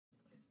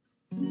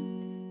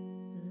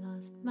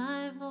lost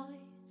my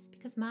voice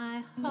because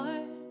my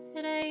heart,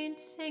 it ain't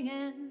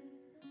singing.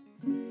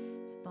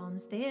 The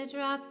bombs they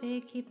drop,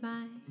 they keep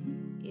my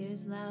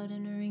ears loud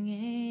and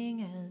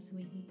ringing as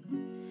we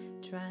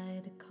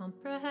try to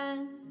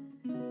comprehend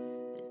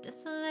the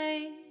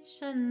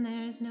desolation.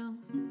 There's no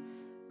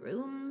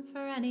room for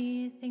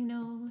anything,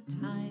 no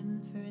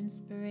time for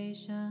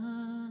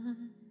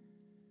inspiration.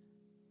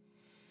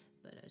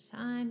 But our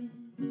time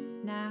is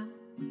now,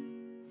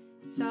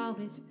 it's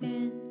always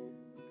been.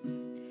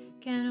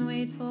 Can't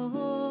wait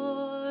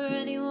for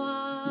anyone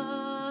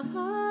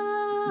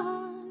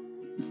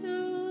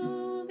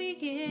to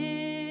begin.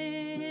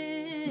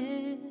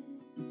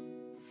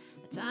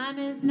 The time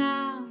is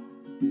now,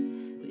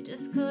 we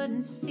just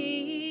couldn't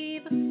see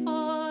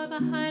before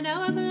behind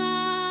our blinds,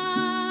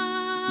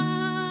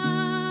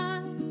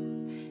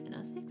 and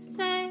a thick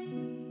safe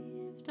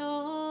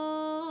doors.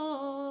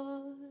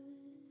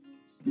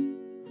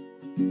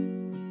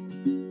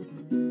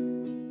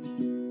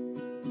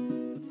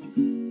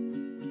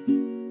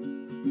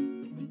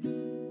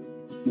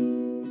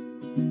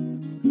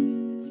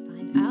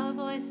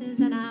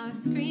 And our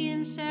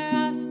screams, share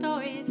our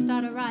stories,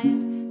 start a riot.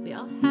 We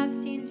all have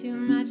seen too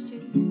much to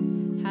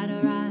hide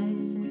our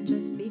eyes and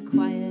just be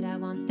quiet. I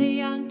want the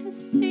young to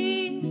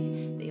see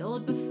the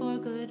old before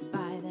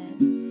goodbye,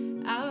 that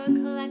our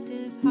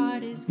collective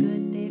heart is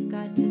good. They've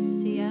got to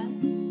see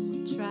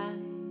us try,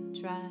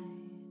 try,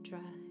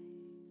 try.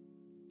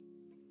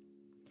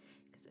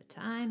 'Cause the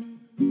time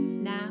is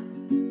now,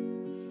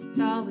 it's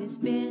always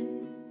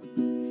been.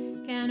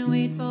 Can't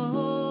wait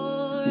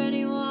for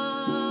anyone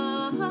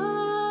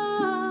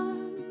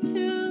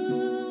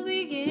to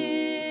begin.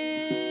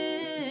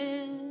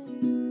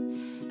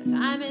 The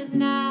time is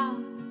now,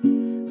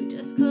 we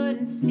just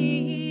couldn't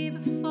see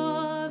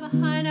before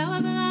behind our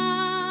blind,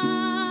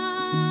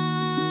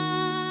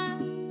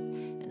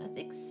 and a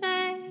thick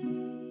safe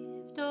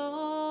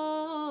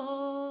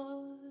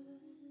doors.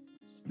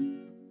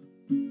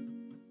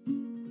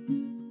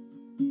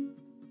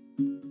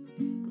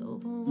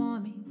 Global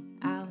warming,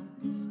 our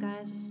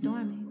skies are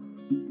storming.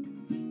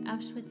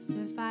 Auschwitz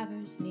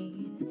survivors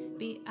need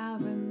be our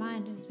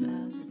reminders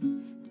of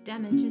the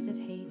damages of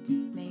hate.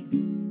 Make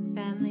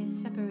families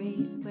separate,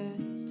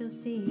 we're still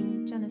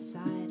seeing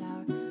genocide.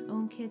 Our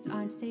own kids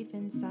aren't safe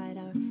inside.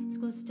 Our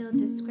schools still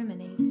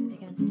discriminate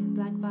against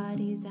black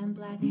bodies and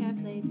black hair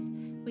plates.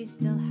 We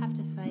still have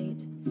to fight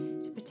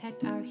to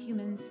protect our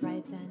humans'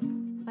 rights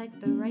and like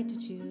the right to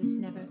choose.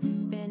 Never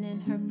been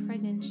in her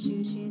pregnant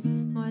shoes, she's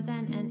more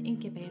than an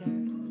incubator.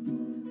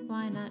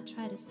 Why not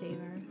try to save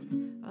her?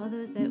 All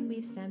those that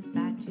we've sent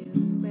back to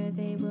where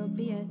they will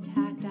be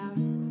attacked, our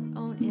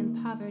own in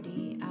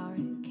poverty, our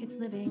kids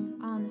living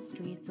on the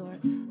streets, or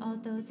all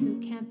those who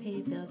can't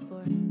pay bills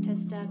for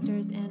test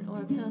doctors and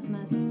or pills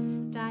must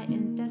die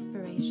in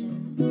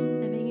desperation,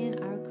 living in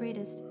our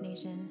greatest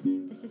nation.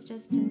 This is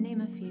just to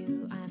name a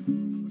few.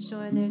 I'm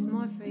sure there's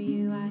more for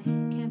you. I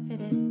can't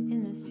fit it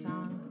in this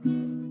song,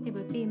 it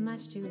would be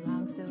much too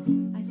long. So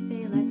I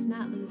say let's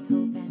not lose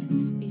hope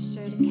and be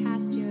sure to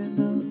cast your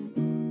vote.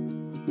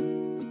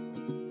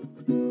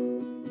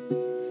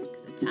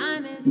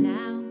 Time is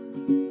now,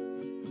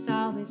 it's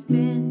always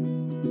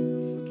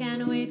been.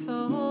 Can't wait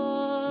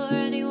for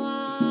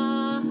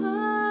anyone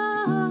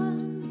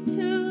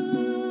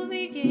to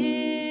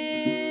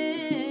begin.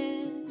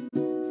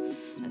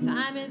 The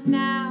time is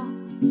now.